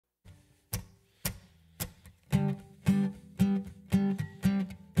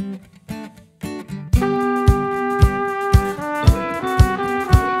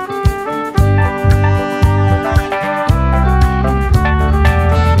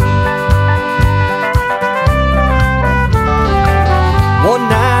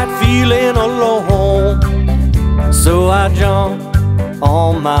I jump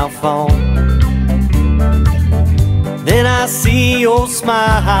on my phone. Then I see your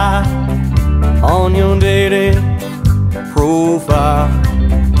smile on your dating profile,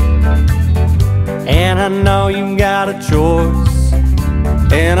 and I know you got a choice,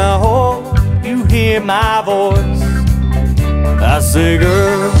 and I hope you hear my voice. I say,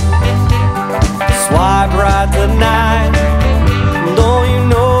 girl, swipe right tonight. Don't you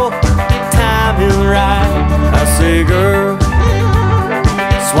know time is right? I say, girl,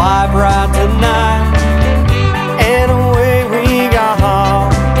 swipe right tonight. And away we go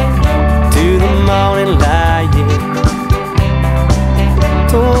to the morning light, yeah.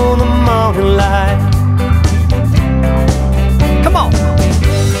 To the morning light. Come on.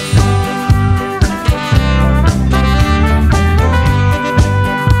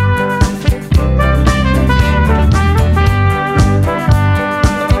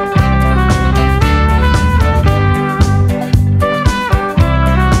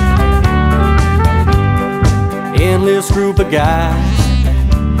 Endless group of guys,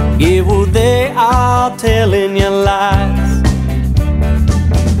 yeah, well, they are telling you lies,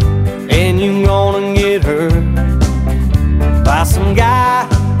 and you gonna get hurt by some guy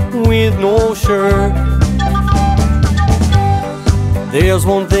with no shirt. There's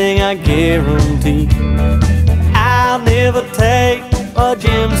one thing I guarantee, I'll never take a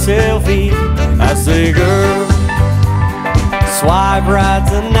gym selfie. I say, girl, swipe right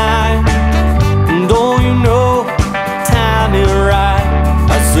tonight. Don't you know time is right?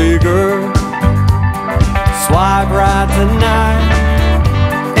 I say, girl, swipe right tonight.